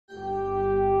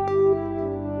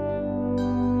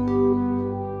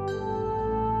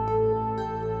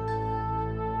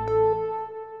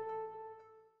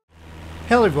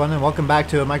Hello everyone and welcome back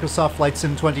to Microsoft Flight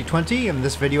Sim 2020. In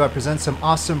this video I present some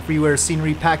awesome freeware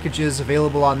scenery packages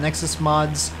available on Nexus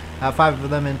Mods, 5 of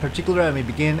them in particular, and we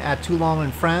begin at Toulon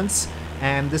in France.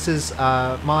 And this is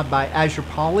a mod by Azure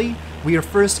Poly. We are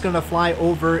first going to fly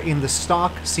over in the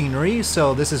stock scenery,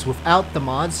 so this is without the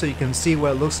mod so you can see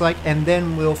what it looks like, and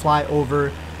then we'll fly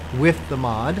over with the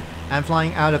mod. I'm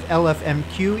flying out of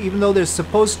LFMQ, even though there's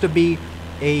supposed to be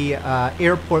a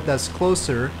airport that's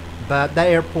closer, but that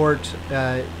airport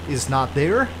is not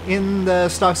there in the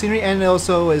stock scenery, and it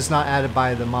also is not added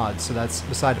by the mod, so that's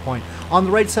beside the point. On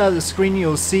the right side of the screen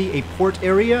you'll see a port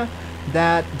area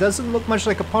that doesn't look much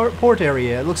like a port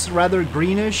area. It looks rather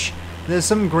greenish. There's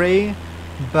some gray,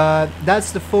 but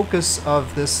that's the focus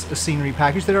of this scenery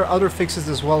package. There are other fixes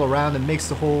as well around. It makes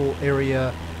the whole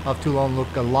area of Toulon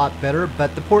look a lot better,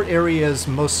 but the port area is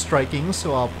most striking,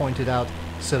 so I'll point it out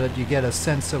so that you get a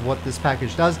sense of what this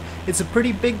package does. It's a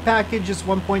pretty big package, it's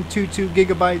 1.22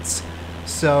 gigabytes,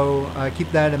 so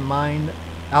keep that in mind.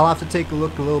 I'll have to take a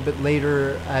look a little bit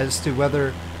later as to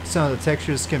whether some of the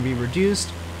textures can be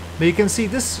reduced, but you can see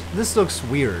this looks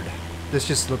weird. This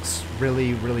just looks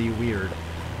really weird,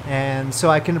 and so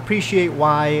I can appreciate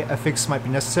why a fix might be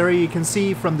necessary. You can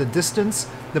see from the distance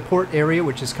the port area,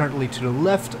 which is currently to the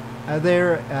left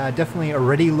there, definitely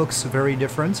already looks very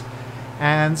different,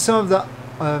 and some of the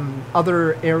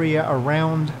other area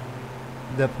around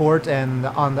the port and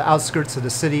on the outskirts of the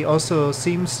city also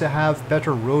seems to have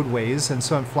better roadways, and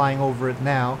so I'm flying over it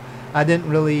now. I didn't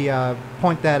really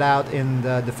point that out in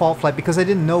the default flight because I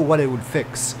didn't know what it would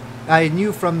fix. I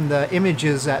knew from the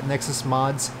images at Nexus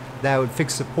Mods that it would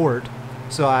fix the port,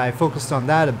 so I focused on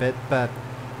that a bit, but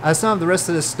some of the rest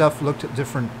of this stuff looked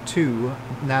different too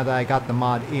now that I got the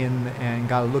mod in and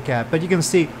got a look at. But you can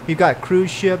see we've got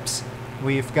cruise ships,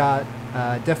 we've got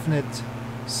definite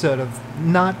sort of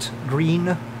not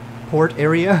green port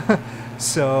area.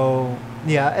 So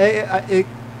yeah,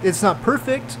 it's not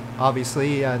perfect,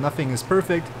 obviously, nothing is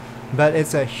perfect, but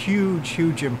it's a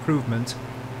huge improvement,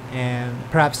 and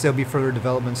perhaps there'll be further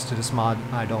developments to this mod,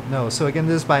 I don't know. So again,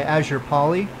 this is by Azure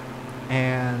Poly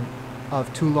and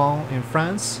of Toulon in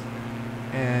France,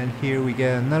 and here we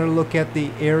get another look at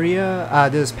the area.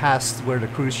 This is past where the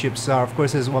cruise ships are. Of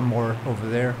course there's one more over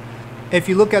there. If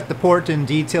you look at the port in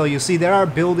detail, you see there are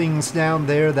buildings down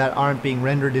there that aren't being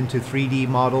rendered into 3D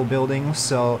model buildings,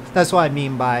 so that's what I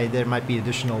mean by there might be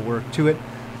additional work to it.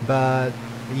 But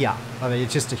yeah, I mean,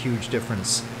 it's just a huge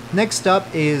difference. Next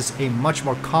up is a much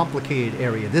more complicated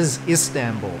area. This is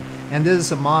Istanbul, and this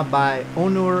is a mod by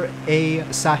Onur A.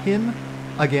 Sahin,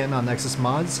 again on Nexus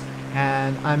Mods,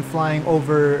 and I'm flying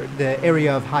over the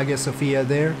area of Hagia Sophia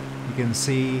there. You can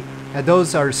see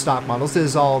those are stock models. This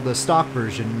is all the stock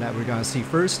version that we're going to see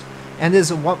first. And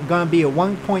this is going to be a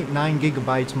 1.9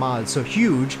 gigabyte mod, so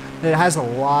huge that it has a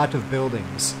lot of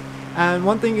buildings. And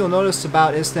one thing you'll notice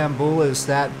about Istanbul is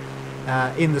that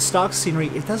in the stock scenery,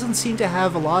 it doesn't seem to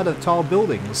have a lot of tall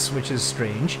buildings, which is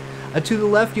strange. To the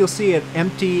left, you'll see an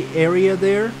empty area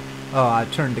there. Oh, I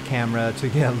turned the camera to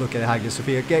get a look at Hagia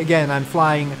Sophia. Again, I'm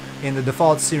flying in the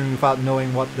default scenery without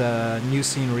knowing what the new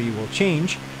scenery will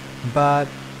change. But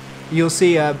you'll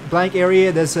see a blank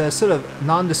area. There's a sort of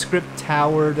nondescript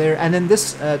tower there, and then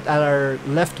this at our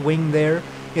left wing there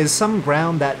is some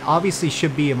ground that obviously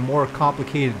should be a more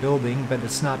complicated building, but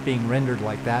it's not being rendered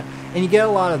like that, and you get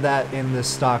a lot of that in this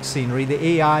stock scenery. The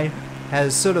AI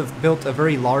has sort of built a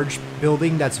very large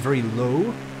building that's very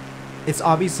low. It's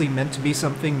obviously meant to be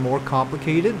something more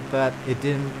complicated, but it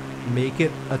didn't make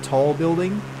it a tall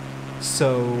building.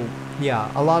 So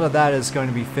yeah, a lot of that is going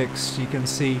to be fixed. You can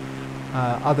see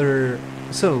other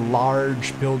sort of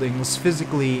large buildings,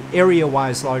 physically,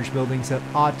 area-wise large buildings that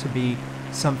ought to be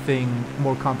something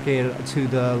more complicated. To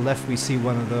the left we see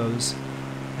one of those.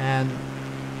 And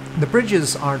the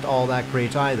bridges aren't all that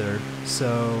great either,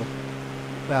 so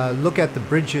look at the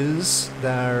bridges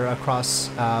that are across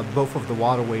both of the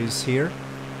waterways here.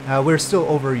 We're still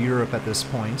over Europe at this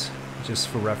point, just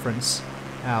for reference.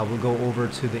 We'll go over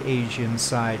to the Asian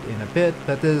side in a bit,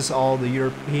 but this is all the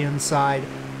European side,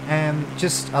 and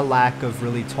just a lack of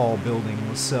really tall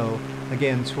buildings. So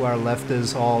again, to our left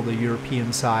is all the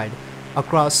European side.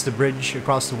 Across the bridge,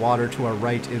 across the water to our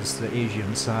right is the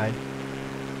Asian side.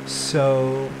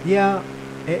 So yeah,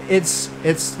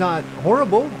 it's not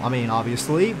horrible, I mean,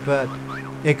 obviously, but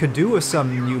it could do with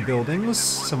some new buildings,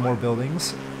 some more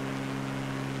buildings.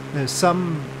 There's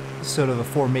some sort of a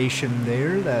formation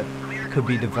there that could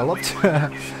be developed.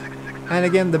 And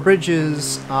again, the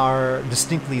bridges are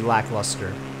distinctly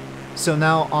lackluster. So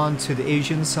now on to the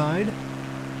Asian side.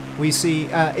 We see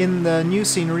in the new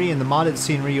scenery, in the modded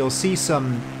scenery, you'll see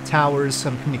some towers,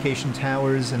 some communication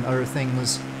towers and other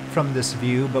things from this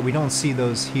view, but we don't see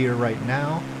those here right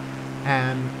now.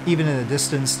 And even in the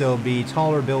distance, there'll be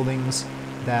taller buildings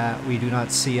that we do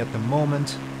not see at the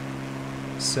moment.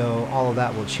 So all of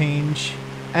that will change.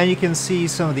 And you can see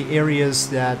some of the areas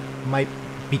that might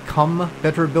become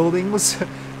better buildings.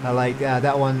 Like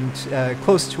that one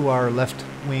close to our left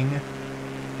wing.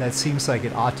 That seems like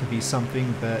it ought to be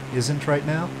something, but isn't right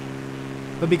now.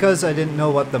 But because I didn't know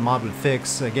what the mod would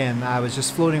fix, again, I was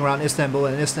just floating around Istanbul,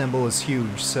 and Istanbul is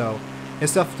huge, so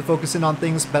it's tough to focus in on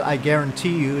things, but I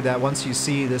guarantee you that once you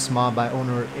see this mod by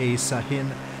owner A.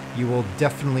 Sahin, you will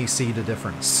definitely see the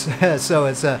difference. So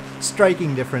it's a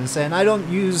striking difference, and I don't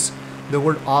use the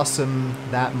word awesome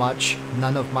that much.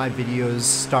 None of my videos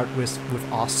start with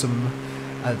awesome,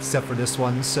 except for this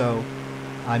one, so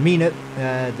I mean it.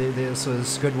 This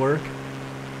was good work.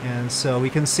 And so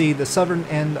we can see the southern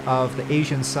end of the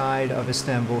Asian side of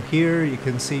Istanbul here. You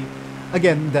can see,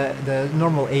 again, the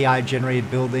normal AI generated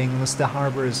buildings. The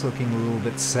harbor is looking a little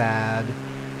bit sad.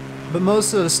 But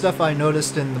most of the stuff I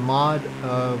noticed in the mod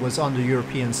was on the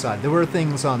European side. There were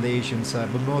things on the Asian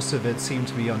side, but most of it seemed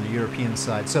to be on the European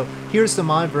side. So here's the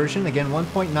mod version. Again,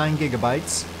 1.9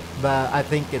 gigabytes, but I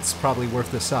think it's probably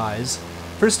worth the size.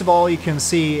 First of all, you can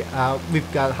see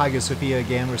we've got Hagia Sophia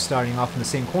again. We're starting off in the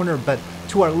same corner, but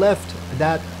to our left,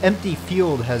 that empty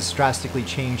field has drastically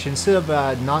changed. Instead of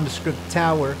a nondescript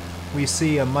tower, we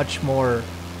see a much more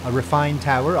refined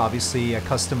tower, obviously a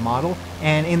custom model.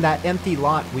 And in that empty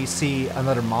lot, we see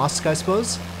another mosque, I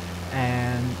suppose.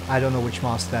 And I don't know which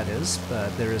mosque that is, but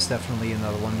there is definitely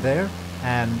another one there.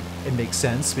 And it makes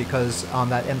sense because on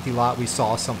that empty lot, we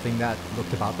saw something that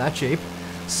looked about that shape.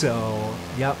 So,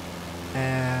 yep.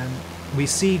 And we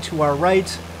see to our right,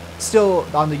 still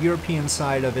on the European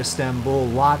side of Istanbul,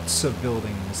 lots of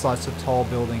buildings, lots of tall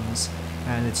buildings,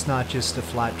 and it's not just a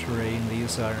flat terrain.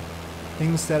 These are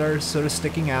things that are sort of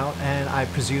sticking out, and I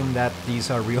presume that these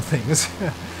are real things.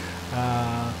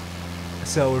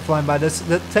 So we're flying by this.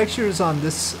 The textures on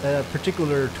this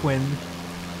particular twin,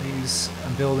 these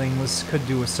buildings could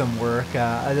do with some work.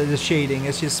 The shading,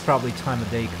 it's just probably time of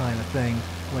day kind of thing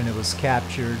when it was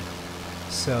captured.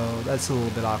 So that's a little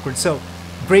bit awkward. So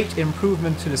great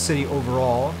improvement to the city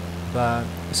overall, but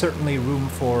certainly room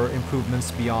for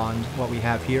improvements beyond what we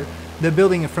have here. The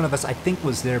building in front of us, I think,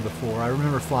 was there before. I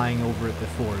remember flying over it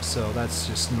before, so that's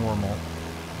just normal.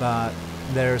 But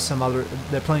there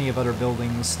are plenty of other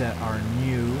buildings that are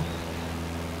new,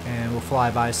 and we'll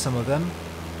fly by some of them.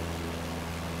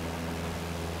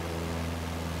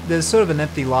 There's sort of an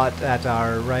empty lot at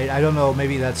our right. I don't know,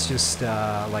 maybe that's just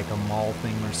like a mall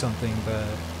thing or something, but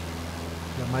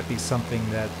that might be something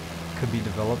that could be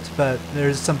developed. But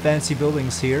there's some fancy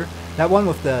buildings here. That one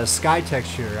with the sky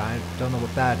texture, I don't know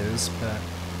what that is, but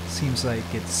it seems like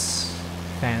it's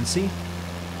fancy.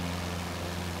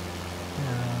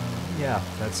 Yeah,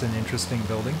 that's an interesting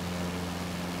building.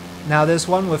 Now there's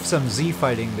one with some Z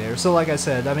fighting there. So like I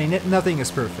said, I mean, nothing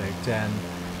is perfect, and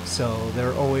so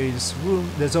there's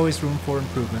always room for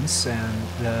improvements,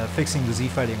 and fixing the Z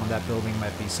fighting on that building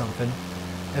might be something.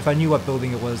 If I knew what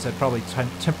building it was, I'd probably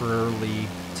temporarily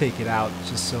take it out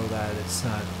just so that it's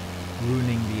not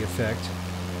ruining the effect.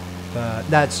 But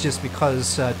that's just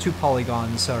because two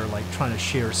polygons are like trying to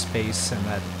share space, and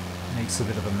that makes a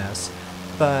bit of a mess.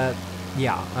 But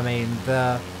yeah, I mean,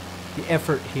 the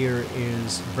effort here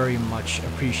is very much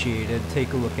appreciated.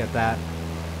 Take a look at that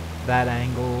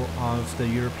angle of the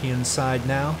European side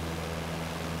now.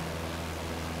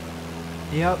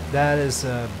 Yep, that is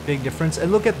a big difference.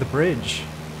 And look at the bridge.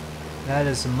 That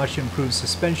is a much improved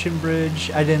suspension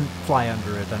bridge. I didn't fly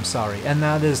under it, I'm sorry. And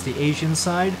that is the Asian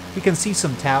side. We can see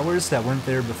some towers that weren't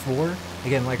there before.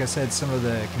 Again, like I said, some of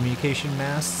the communication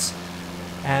masts.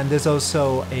 And there's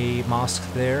also a mosque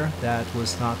there that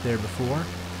was not there before.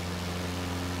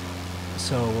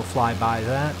 So we'll fly by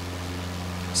that.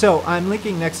 So I'm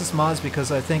linking Nexus Mods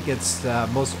because I think it's the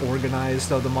most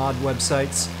organized of the mod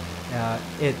websites.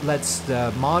 It lets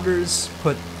the modders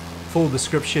put full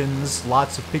descriptions,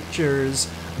 lots of pictures,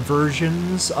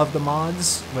 versions of the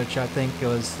mods, which I think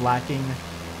was lacking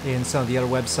in some of the other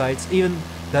websites. Even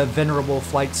the venerable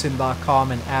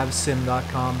flightsim.com and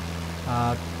avsim.com,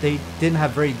 they didn't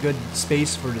have very good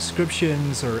space for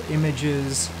descriptions or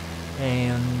images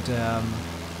and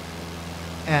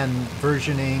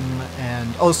versioning,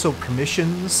 and also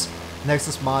permissions.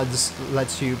 Nexus Mods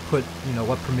lets you put,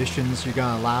 what permissions you're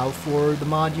going to allow for the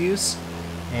mod use,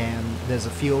 and there's a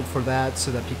field for that so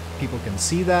that people can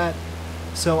see that.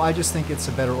 So I just think it's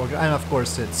a better and of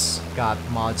course it's got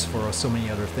mods for so many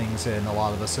other things, and a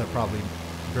lot of us are probably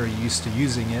very used to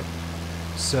using it.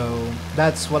 So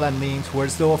that's what I'm leaning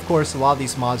towards, though of course a lot of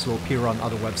these mods will appear on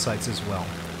other websites as well.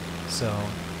 So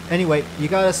Anyway, you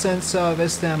got a sense of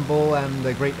Istanbul and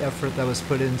the great effort that was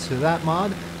put into that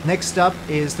mod. Next up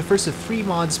is the first of 3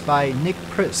 mods by Nick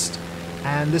Prist,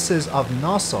 and this is of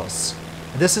Knossos.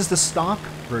 This is the stock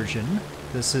version.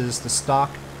 This is the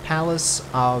stock palace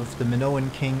of the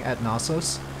Minoan king at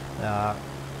Knossos,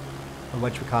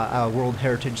 what you call a World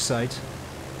Heritage Site.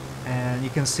 And you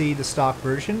can see the stock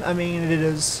version. I mean, it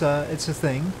is it's a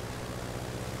thing,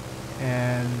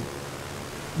 and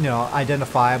you know,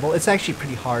 identifiable. It's actually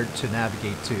pretty hard to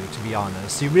navigate to be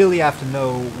honest. You really have to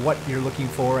know what you're looking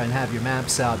for and have your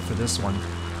maps out for this one.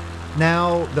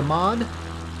 Now, the mod,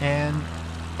 and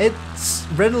it's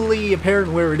readily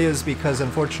apparent where it is because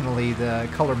unfortunately the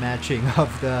color matching of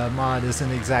the mod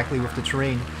isn't exactly with the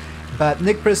terrain. But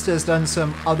Nick Prist has done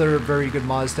some other very good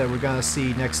mods that we're gonna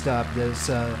see next up. This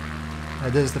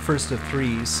is the first of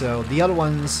 3, so the other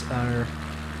ones are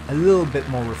a little bit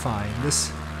more refined.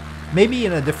 This maybe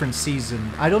in a different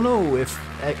season. I don't know if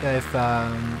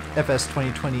FS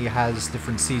 2020 has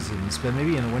different seasons, but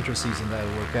maybe in the winter season that'll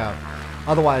work out.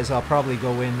 Otherwise, I'll probably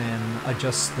go in and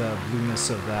adjust the blueness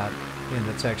of that in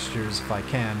the textures if I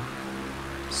can.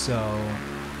 So,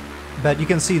 but you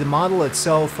can see the model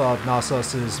itself of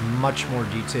Knossos is much more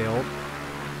detailed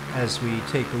as we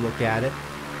take a look at it.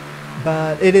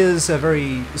 But it is a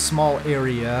very small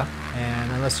area,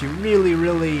 and unless you're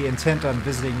really intent on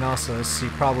visiting Knossos, you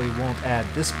probably won't add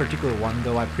this particular one,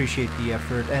 though I appreciate the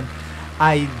effort. And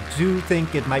I do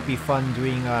think it might be fun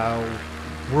doing a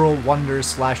World Wonder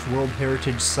 / World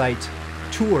Heritage Site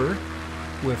tour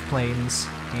with planes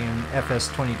in FS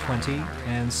 2020,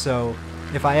 and so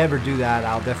if I ever do that,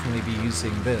 I'll definitely be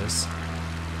using this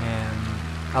and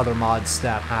other mods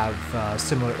that have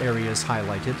similar areas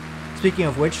highlighted. Speaking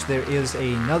of which, there is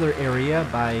another area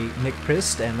by Nick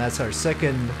Prist, and that's our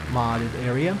second modded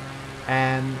area,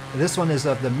 and this one is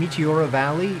of the Meteora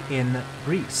Valley in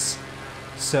Greece.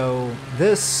 So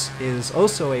this is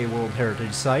also a World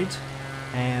Heritage Site,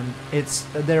 and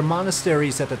there are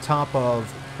monasteries at the top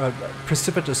of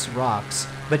precipitous rocks,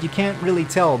 but you can't really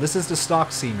tell. This is the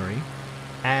stock scenery,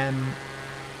 and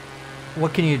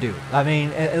what can you do? I mean,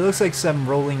 it looks like some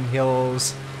rolling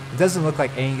hills. It doesn't look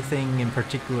like anything in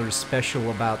particular special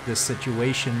about this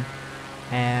situation,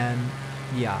 and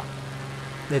yeah,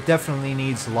 it definitely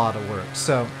needs a lot of work.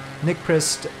 So Nick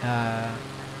Prist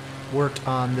worked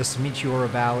on this Meteora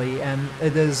Valley, and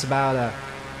it is about a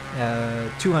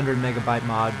 200 megabyte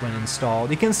mod when installed.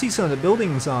 You can see some of the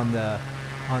buildings on the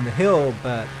hill,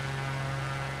 but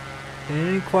it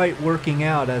ain't quite working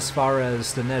out as far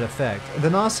as the net effect. The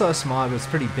Knossos mod was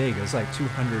pretty big. It was like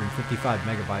 255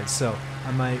 megabytes, so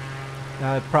I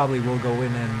probably will go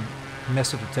in and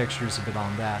mess with the textures a bit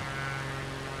on that.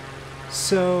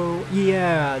 So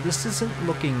yeah, this isn't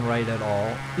looking right at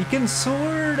all. You can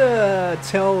sort of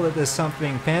tell that there's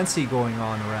something fancy going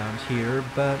on around here,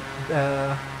 but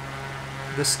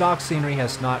the stock scenery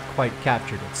has not quite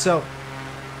captured it. So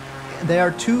there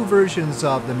are 2 versions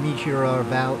of the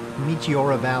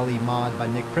Meteora Valley mod by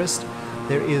Nick Prist.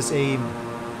 There is a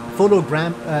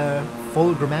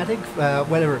photogrammatic,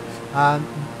 whatever.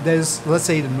 There's, let's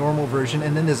say, the normal version,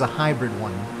 and then there's a hybrid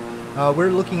one.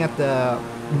 We're looking at the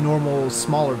normal,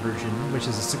 smaller version, which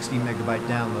is a 60 megabyte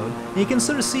download. And you can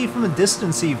sort of see from a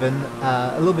distance even,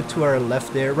 a little bit to our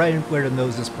left there, right where the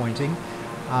nose is pointing,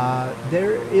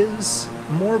 there is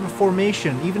more of a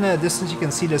formation. Even at a distance you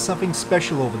can see there's something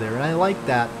special over there, and I like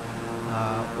that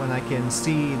when I can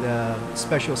see the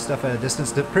special stuff at a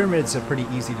distance. The pyramids are pretty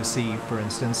easy to see, for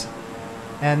instance,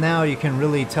 and now you can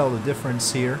really tell the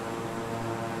difference here.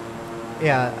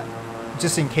 Yeah,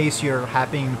 just in case you're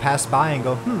happening to pass by and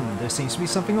go, there seems to be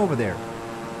something over there.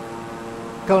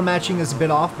 Color matching is a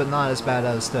bit off, but not as bad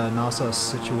as the Knossos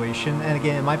situation, and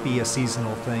again, it might be a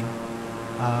seasonal thing,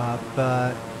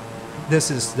 but this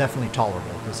is definitely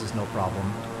tolerable. This is no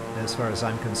problem as far as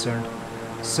I'm concerned.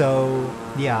 So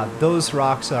yeah, those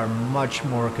rocks are much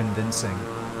more convincing,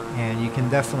 and you can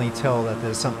definitely tell that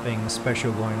there's something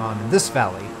special going on in this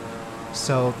valley.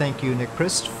 So thank you, Nick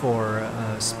Prist, for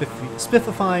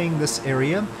spiffifying this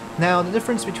area. Now, the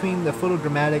difference between the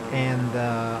photogrammatic and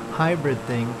the hybrid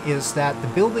thing is that the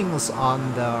buildings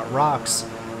on the rocks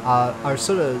are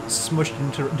sort of smushed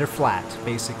into, they're flat,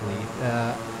 basically.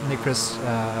 Nick Prist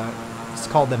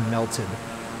called them melted.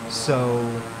 So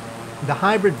the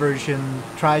hybrid version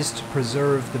tries to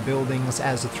preserve the buildings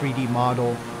as a 3D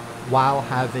model while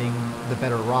having the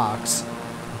better rocks.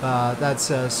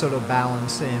 That's a sort of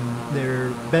balance, and there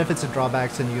are benefits and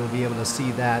drawbacks, and you'll be able to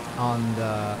see that on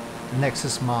the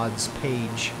Nexus Mods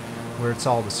page where it's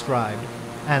all described.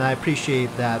 And I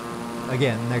appreciate that,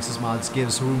 again, Nexus Mods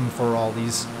gives room for all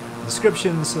these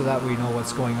descriptions so that we know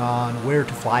what's going on, where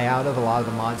to fly out of. A lot of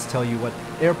the mods tell you what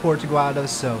airport to go out of,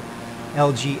 so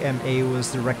LGMA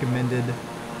was the recommended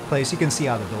place. You can see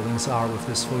how the buildings are with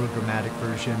this photodramatic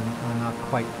version. Not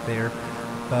quite there,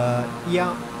 but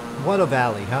yeah, what a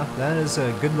valley, huh? That is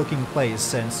a good looking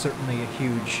place and certainly a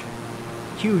huge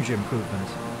improvement,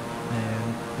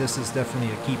 and this is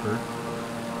definitely a keeper.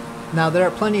 Now there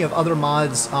are plenty of other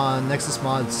mods on Nexus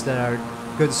Mods that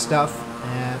are good stuff,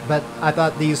 but I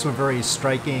thought these were very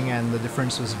striking and the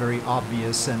difference was very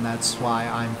obvious, and that's why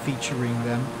I'm featuring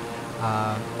them.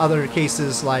 Other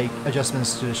cases like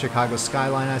adjustments to the Chicago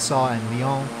skyline I saw and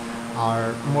Lyon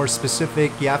are more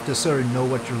specific. You have to sort of know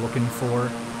what you're looking for.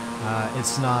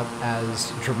 It's not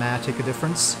as dramatic a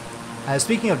difference.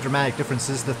 Speaking of dramatic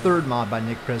differences, the third mod by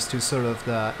Nick Prest, who's sort of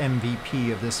the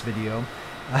MVP of this video,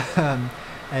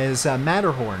 is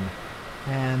Matterhorn.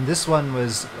 And this one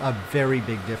was a very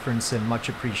big difference and much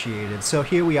appreciated. So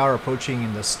here we are approaching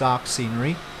in the stock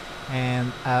scenery,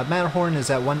 and Matterhorn is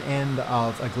at one end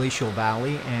of a glacial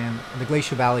valley, and the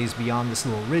glacial valley is beyond this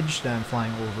little ridge that I'm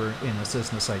flying over in a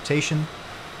Cessna Citation.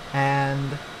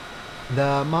 And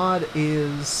the mod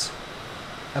is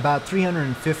about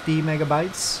 350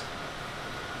 megabytes.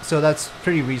 So that's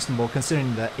pretty reasonable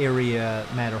considering the area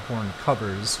Matterhorn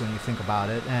covers when you think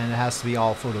about it, and it has to be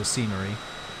all photo scenery.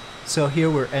 So here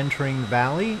we're entering the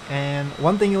valley, and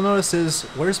one thing you'll notice is,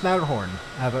 where's Matterhorn?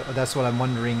 That's what I'm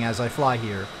wondering as I fly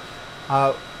here.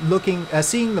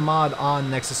 Seeing the mod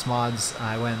on Nexus Mods,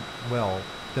 I went, well,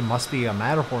 there must be a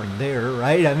Matterhorn there,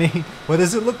 right? I mean, what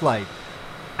does it look like?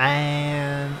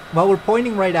 And, well, we're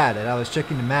pointing right at it. I was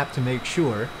checking the map to make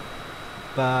sure.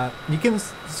 But you can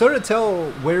sort of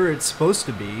tell where it's supposed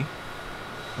to be,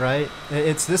 right?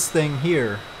 It's this thing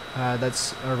here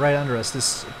that's right under us,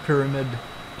 this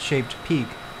pyramid-shaped peak.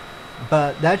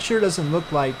 But that sure doesn't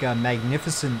look like a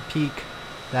magnificent peak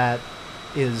that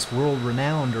is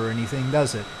world-renowned or anything,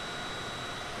 does it?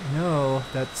 No,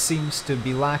 that seems to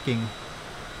be lacking.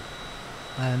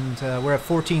 And we're at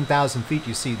 14,000 feet,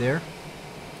 you see there.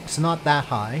 It's not that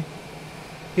high.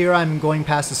 Here I'm going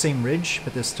past the same ridge,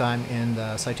 but this time in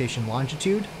the citation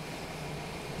longitude.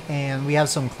 And we have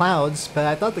some clouds, but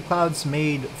I thought the clouds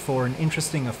made for an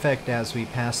interesting effect as we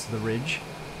pass the ridge.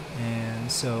 And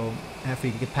so after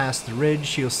we get past the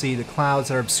ridge, you'll see the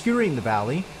clouds are obscuring the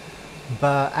valley.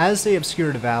 But as they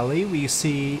obscure the valley, we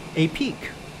see a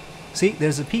peak. See,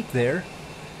 there's a peak there.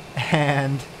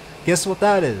 And guess what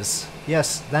that is?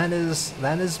 Yes, that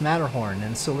is Matterhorn.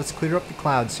 And so let's clear up the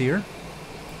clouds here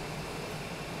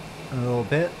a little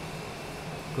bit.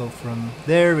 Go from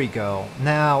there we go.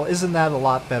 Now, isn't that a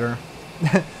lot better?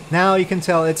 Now you can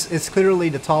tell it's clearly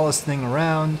the tallest thing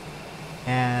around,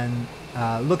 and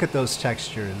look at those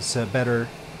textures, better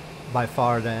by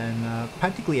far than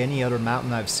practically any other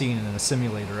mountain I've seen in a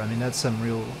simulator. I mean, that's some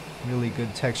really good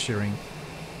texturing.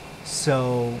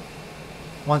 So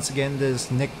once again, this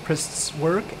is Nick Prest's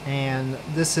work, and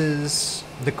this is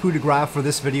the coup de grace for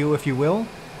this video, if you will.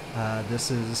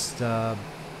 This is the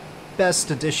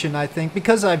best edition, I think,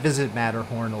 because I visit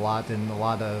Matterhorn a lot in a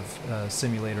lot of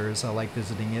simulators. I like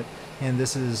visiting it, and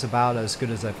this is about as good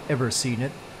as I've ever seen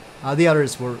it. The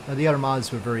other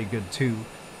mods were very good too.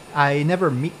 I never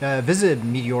visited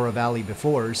Meteora Valley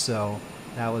before, so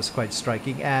that was quite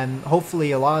striking, and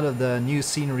hopefully a lot of the new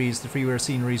sceneries, the freeware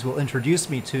sceneries, will introduce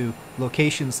me to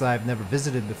locations that I've never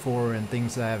visited before and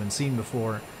things that I haven't seen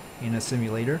before in a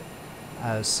simulator.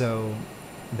 So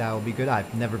that will be good.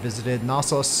 I've never visited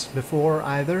Knossos before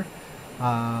either.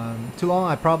 Toulon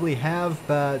I probably have,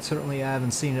 but certainly I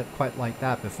haven't seen it quite like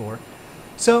that before.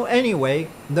 So anyway,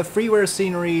 the freeware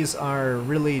sceneries are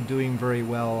really doing very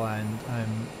well, and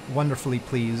I'm wonderfully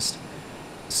pleased.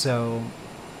 So,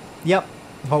 yep,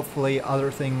 hopefully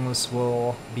other things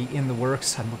will be in the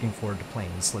works. I'm looking forward to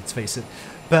planes, let's face it.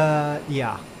 But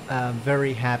yeah, I'm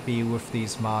very happy with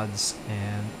these mods,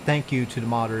 and thank you to the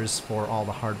modders for all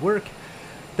the hard work.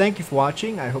 Thank you for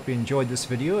watching. I hope you enjoyed this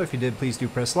video. If you did, please do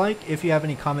press like. If you have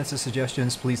any comments or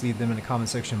suggestions, please leave them in the comment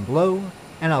section below,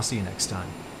 and I'll see you next time.